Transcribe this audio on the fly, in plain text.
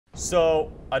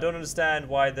So, I don't understand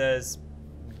why there's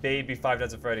Baby Five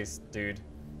Nights at Freddy's, dude.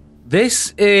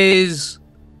 This is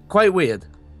quite weird.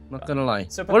 Not gonna lie.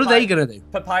 So what are they gonna do?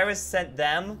 Papyrus sent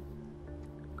them.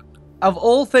 Of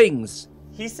all things.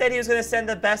 He said he was gonna send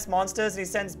the best monsters, and he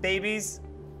sends babies.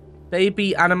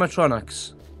 Baby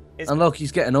animatronics. And look,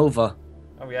 he's getting over.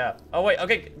 Oh yeah. Oh wait.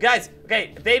 Okay, guys.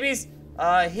 Okay, babies.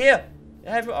 Here.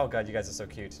 Oh god, you guys are so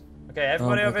cute. Okay,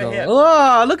 everybody over here.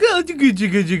 Oh, look at good.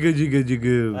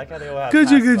 Like how they all have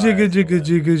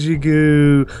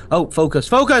good. Oh, focus,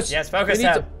 focus. Yes, focus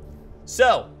now.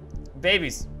 So,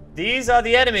 babies, these are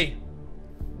the enemy.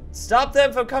 Stop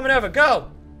them from coming over.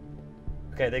 Go.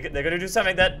 Okay, they're gonna do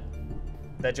something that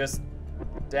they're just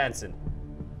dancing.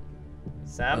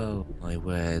 Sam. Oh my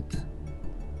word.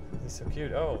 He's so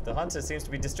cute. Oh, the hunter seems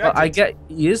to be distracted. Well,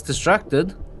 he is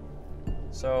distracted.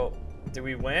 So, do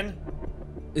we win?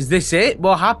 Is this it?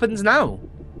 What happens now?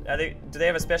 Do they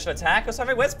have a special attack or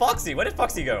something? Where's Foxy? Where did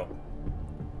Foxy go?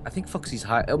 I think Foxy's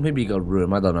high. Oh, maybe he got a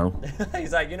room. I don't know.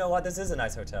 He's like, you know what? This is a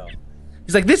nice hotel.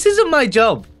 He's like, this isn't my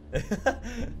job.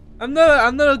 I'm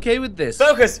not okay with this.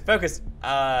 Focus, focus.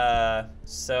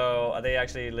 So are they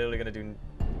actually literally gonna do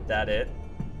that?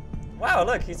 Wow,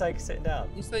 look, he's like sitting down.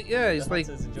 He's like, yeah, he's like,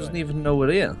 doesn't even know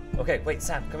we're here. Okay, wait,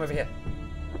 Sam, come over here.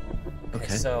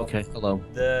 Okay. So okay. Hello.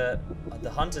 The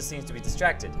hunter seems to be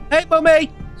distracted. Hey, mommy.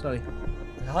 Sorry.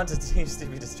 The hunter seems to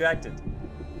be distracted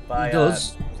by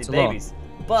the babies,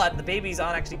 but the babies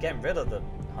aren't actually getting rid of the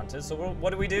hunters. So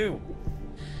what do?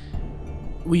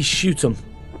 We shoot them.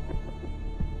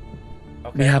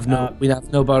 Okay. We have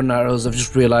no bow and arrows. I've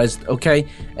just realized. Okay.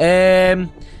 Maybe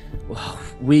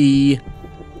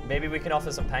we can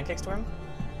offer some pancakes to him.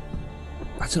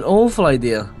 That's an awful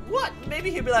idea. What? Maybe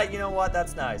he'll be like, you know what?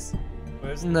 That's nice.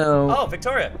 No. Oh,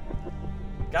 Victoria.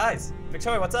 Guys,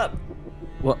 Victoria, what's up?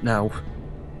 What now?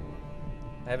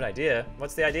 I have an idea.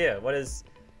 What's the idea? Do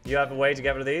you have a way to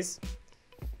get rid of these?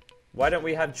 Why don't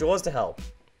we have Jaws to help?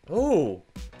 Ooh.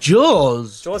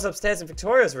 Jaws? Jaws upstairs in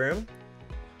Victoria's room.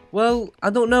 Well,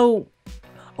 I don't know.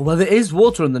 Well, there is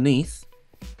water underneath.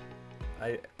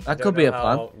 That could be a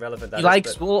plan. Relevant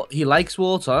He likes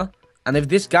water, and if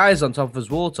this guy's on top of his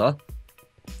water,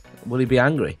 will he be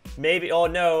angry? Maybe. Oh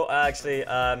no, actually,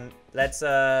 let's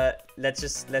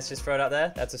just throw it out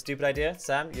there. That's a stupid idea,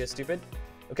 Sam. You're stupid.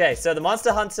 Okay, so the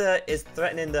monster hunter is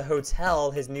threatening the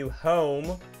hotel, his new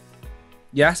home.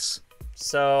 Yes.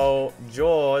 So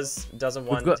Jaws doesn't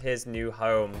want his new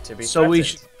home to be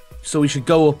threatened. So we should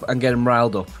go up and get him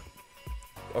riled up.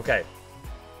 Okay.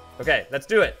 Okay, let's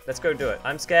do it. Let's go do it.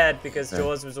 I'm scared because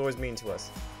Jaws was always mean to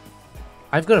us.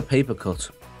 I've got a paper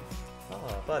cut.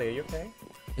 Oh, buddy, are you okay?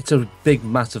 It's a big,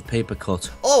 massive paper cut.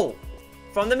 Oh,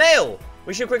 from the mail.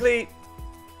 Should we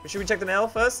check the mail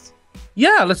first?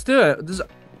 Yeah, let's do it.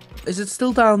 Is it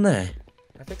still down there?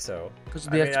 I think so. Because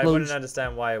of the explosion. I wouldn't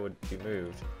understand why it would be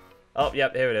moved. Oh,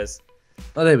 yep, here it is.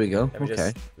 Oh, there we go. Let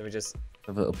me just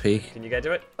have a little peek. Can you get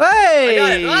to it? Hey! I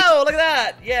got it. Oh, look at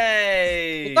that!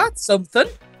 Yay! Well, that's something.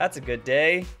 That's a good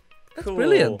day. That's cool.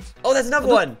 Brilliant. Oh, there's another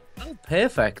one. Oh,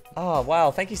 perfect. Oh, wow.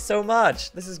 Thank you so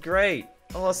much. This is great.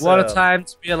 Awesome. What a time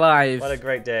to be alive. What a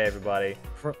great day, everybody.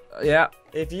 Yeah.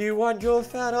 If you want your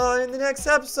fan art in the next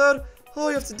episode, all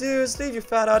you have to do is leave your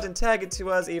fan art and tag it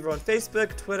to us either on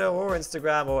Facebook, Twitter, or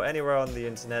Instagram, or anywhere on the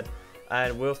internet.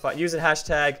 And we'll use the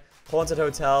hashtag Haunted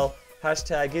Hotel,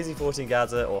 hashtag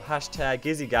Gizzy14Gazza, or hashtag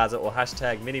GizzyGazza, or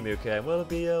hashtag Mini Muka, and we'll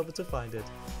be able to find it.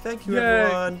 Thank you,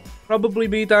 everyone. Probably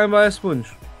be down by a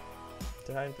sponge.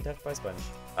 Down by a sponge.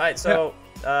 Alright, so,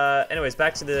 anyways,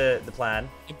 back to the plan.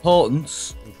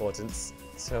 Importance.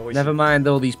 So Never mind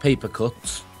all these paper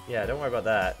cuts. Yeah, don't worry about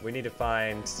that. We need to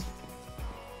find...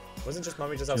 Wasn't just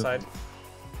Mummy just outside?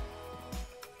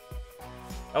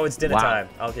 Oh, it's dinner time.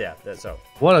 Oh, yeah, so.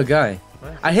 What a guy.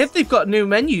 I hear they've got new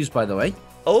menus, by the way.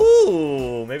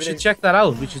 Oh, maybe we should check that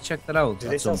out. We should check that out. Do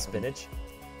they sell spinach?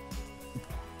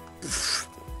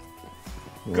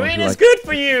 Green is good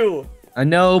for you! I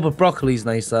know, but broccoli's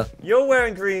nicer. You're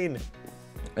wearing green.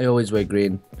 I always wear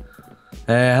green.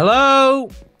 Hello?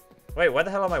 Wait, what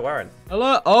the hell am I wearing?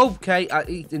 Hello? Okay,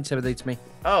 he intimidates me.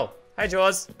 Oh, hi,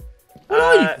 Jaws. What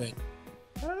are you doing?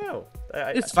 I don't know.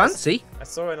 It's fancy. I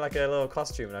saw it in like a little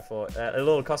costume, and I thought a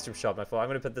little costume shop. And I thought I'm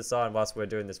gonna put this on whilst we're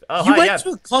doing this. Oh, you went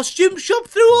to a costume shop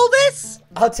through all this?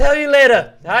 I'll tell you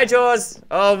later. Hi, Jaws.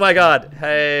 Oh my God.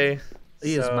 Hey.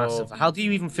 He is massive. How do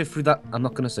you even fit through that? I'm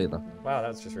not gonna say that. Wow,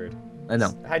 that's just rude. I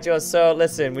know. Hi, Jaws. So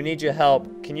listen, we need your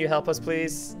help. Can you help us,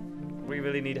 please? We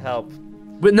really need help.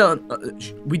 No,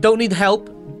 we don't need help.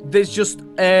 There's just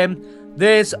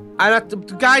there's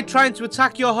the guy trying to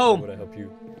attack your home. Would I help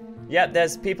you? Yeah,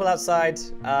 there's people outside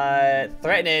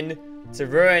threatening to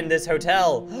ruin this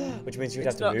hotel, which means you'd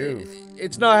have to move.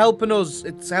 It's not helping us.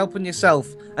 It's helping yourself.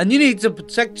 And you need to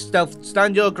protect yourself.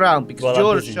 Stand your ground because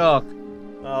you're a shark.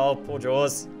 Oh, poor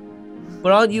Jaws.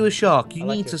 But aren't you a shark? You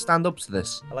like need to stand up to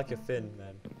this. I like your fin,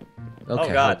 man. Okay.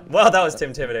 Oh God. Well, that was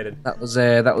intimidated. That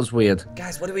was weird.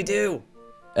 Guys, what do we do?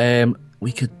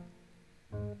 We could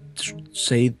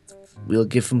say we'll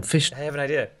give them fish. I have an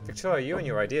idea. Victoria, you and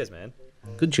your ideas, man.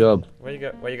 Good job. Where you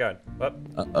go? Where you going? What?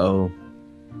 Uh-oh.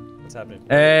 What's happening?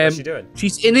 What's she doing?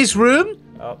 She's in his room.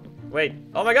 Oh, wait.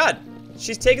 Oh my God.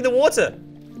 She's taking the water.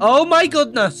 Oh my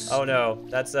goodness. Oh no.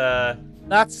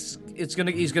 That's He's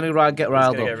gonna get riled up. He's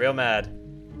gonna get real mad.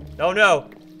 Oh no.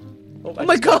 Oh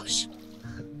my gosh.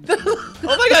 Oh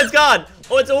my God, it's gone.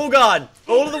 Oh, it's all gone.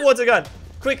 All of the water gone.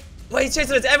 Quick. Wait, he's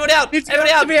chasing us. Everyone out. Everyone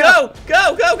out.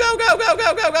 Go. Go, go, go, go, go,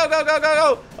 go, go, go, go, go, go,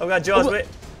 go. Oh God, Jaws,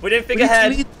 we didn't think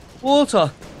ahead.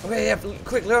 Water. Okay, yeah,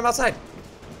 quick, lure him outside.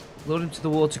 Lure him to the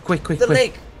water, quick. The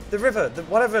lake, the river,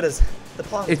 whatever it is, the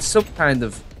pond. It's some kind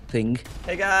of thing.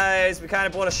 Hey guys, we kind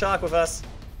of brought a shark with us.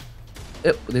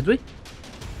 Did we?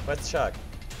 Where's the shark?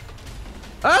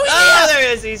 Oh, yeah!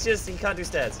 There he is. He can't do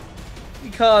stairs.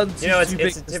 He can't. You know,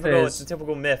 it's a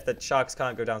typical myth that sharks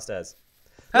can't go downstairs.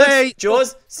 Hey, look,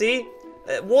 Jaws, see?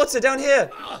 Water down here.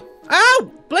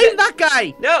 Ow! Blame that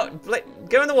guy. No,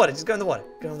 go in the water. Just go in the water.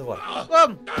 Go in the water.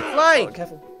 Come, fly. Oh,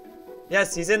 careful.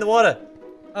 Yes, he's in the water.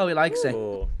 Oh, he likes it.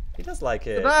 He does like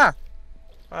it. Wow.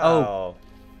 Oh.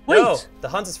 Wait. No, the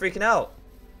hunter's freaking out.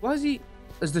 Why is he?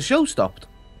 Has the show stopped?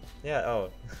 Yeah.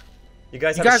 Oh. You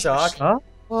guys have a shark?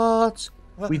 What?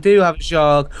 We do have a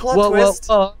shark. Plot twist.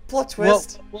 Plot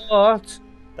twist. What?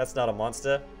 That's not a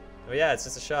monster. Oh yeah, it's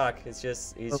just a shark. He's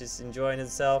just enjoying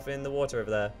himself in the water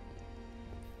over there.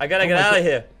 I gotta get out of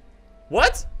here.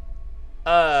 What?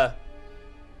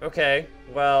 Okay.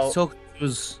 Well. So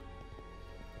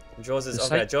Jaws is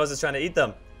trying to eat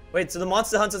them. Wait, so the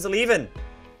monster hunters are leaving.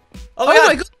 Oh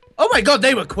my god! Oh my god,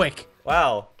 they were quick.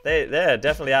 Wow, they're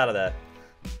definitely out of there.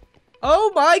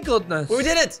 Oh my goodness. We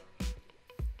did it.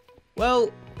 Well,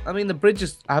 I mean the bridge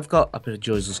is. I've got a bit of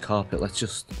Joyce's carpet. Let's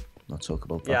just not talk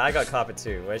about that. Yeah, I got carpet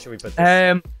too. Where should we put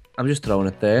this? I'm just throwing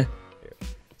it there.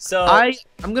 So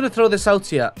I'm gonna throw this out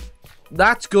here.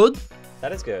 That's good.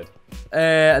 That is good.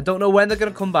 I don't know when they're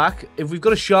gonna come back. If we've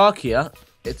got a shark here,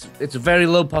 it's a very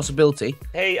low possibility.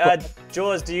 Hey,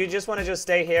 Jaws, do you just want to just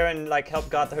stay here and like help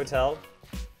guard the hotel?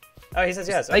 Oh, he says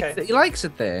yes. Okay. He likes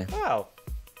it there. Wow.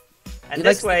 And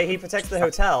this way, he protects the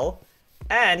hotel,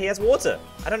 and he has water.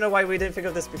 I don't know why we didn't think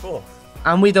of this before.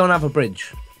 And we don't have a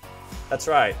bridge. That's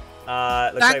right.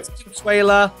 That's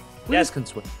Consuela. Where's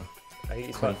Consuela?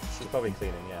 She's probably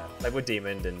cleaning, yeah. Like with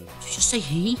Demon and... Did you just say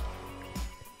he?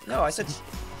 No, I said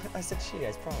she,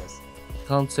 I promise.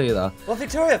 Can't say that. Well,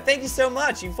 Victoria, thank you so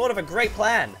much. You thought of a great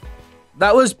plan.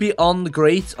 That was beyond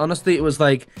great. Honestly, it was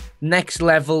like next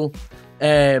level.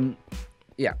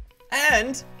 Yeah.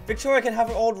 And Victoria can have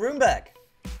her old room back.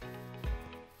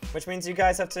 Which means you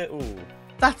guys have to... Ooh.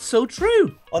 That's so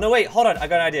true. Oh, no, wait. Hold on. I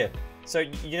got an idea. So,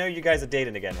 you know you guys are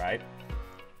dating again, right?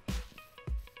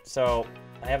 So,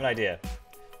 I have an idea.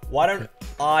 Why don't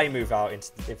I move out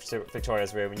into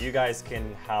Victoria's room and you guys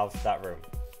can have that room?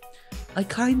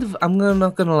 I'm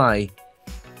not gonna lie.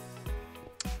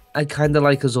 I kind of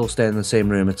like us all staying in the same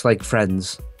room. It's like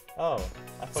friends. Oh.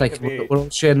 It's like we're all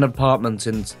sharing an apartment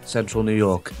in central New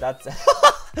York. That's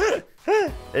what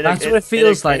it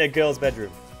feels like. In a girl's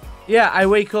bedroom. Yeah, I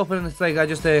wake up and it's like I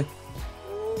just I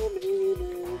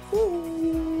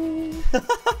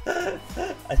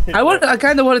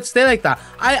kind of want it to stay like that.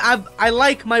 I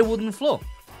like my wooden floor.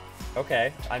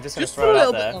 Okay, I'm just gonna throw it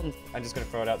out there. I'm just gonna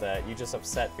throw it out there. You just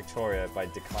upset Victoria by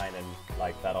declining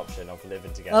like that option of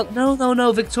living together.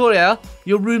 No, Victoria,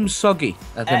 your room's soggy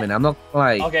at the minute. I'm not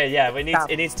like. Okay, yeah,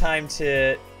 it needs time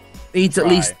to. Needs at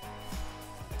least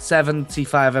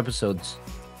 75 episodes.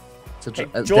 Hey,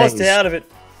 Jaws, stay out of it.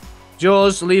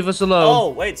 Jaws, leave us alone. Oh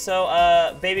wait,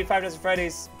 so Baby Five Nights at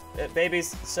Freddy's,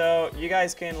 babies. So you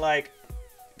guys can like.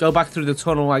 Go back through the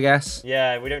tunnel, I guess.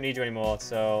 Yeah, we don't need you anymore.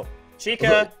 So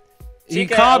Chica. You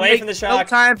can't away from the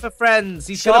shark. No time for friends.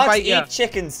 He's gonna bite you. Sharks eat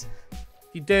chickens.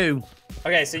 You do.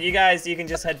 Okay, so you guys, you can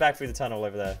just head back through the tunnel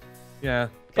over there. Yeah.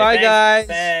 Okay, bye, guys.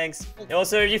 Thanks.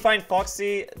 Also, if you find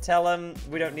Foxy, tell him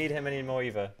we don't need him anymore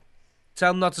either.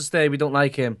 Tell him not to stay. We don't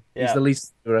like him. Yeah. He's the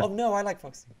least. Oh no, I like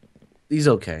Foxy. He's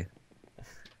okay.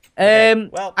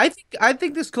 Well, I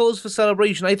think this calls for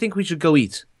celebration. I think we should go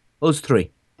eat. Those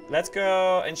three. Let's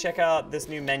go and check out this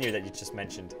new menu that you just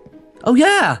mentioned. Oh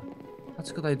yeah. That's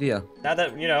a good idea. Now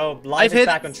that, you know, life is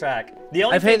back on track. The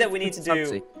only thing that we need to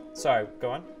do... Sorry,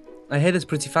 go on. I hear it's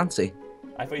pretty fancy.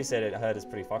 I thought you said it heard is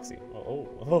pretty foxy.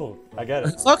 Oh, I get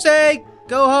it. Foxy,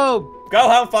 go home. Go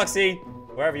home, Foxy,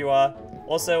 wherever you are.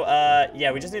 Also,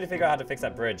 yeah, we just need to figure out how to fix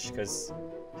that bridge, because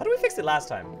how did we fix it last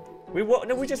time?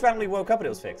 No, we just randomly woke up and it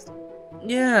was fixed.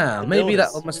 Yeah, maybe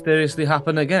that will mysteriously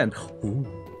happen again. Ooh.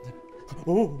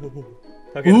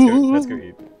 Okay, let's go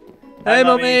eat. Hey,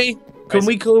 Mummy. Can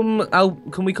we come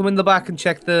out? Can we come in the back and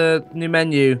check the new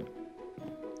menu?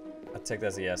 I'll take that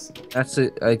as a yes. That's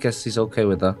it. I guess he's okay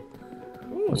with that.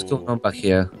 Ooh. What's going on back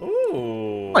here? Ooh.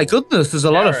 Oh my goodness, there's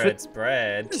a lot of carrots,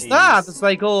 bread, What's cheese. that? It's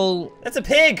like all... That's a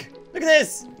pig! Look at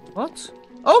this! What?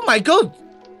 Oh my god!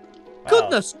 Wow.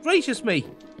 Goodness gracious me!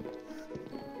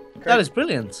 That is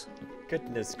brilliant.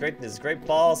 Goodness, greatness, great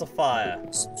balls of fire.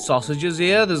 Sausages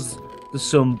here. There's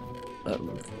some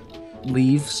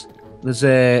leaves. There's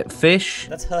a fish.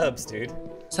 That's herbs, dude.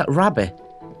 Is that rabbit?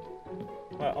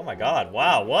 Wow, oh my god!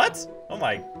 Wow, what? Oh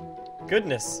my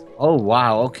goodness! Oh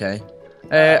wow. Okay.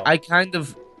 Wow. I kind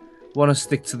of want to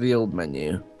stick to the old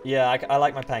menu. Yeah, I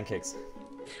like my pancakes.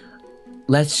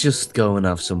 Let's just go and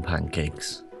have some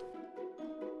pancakes.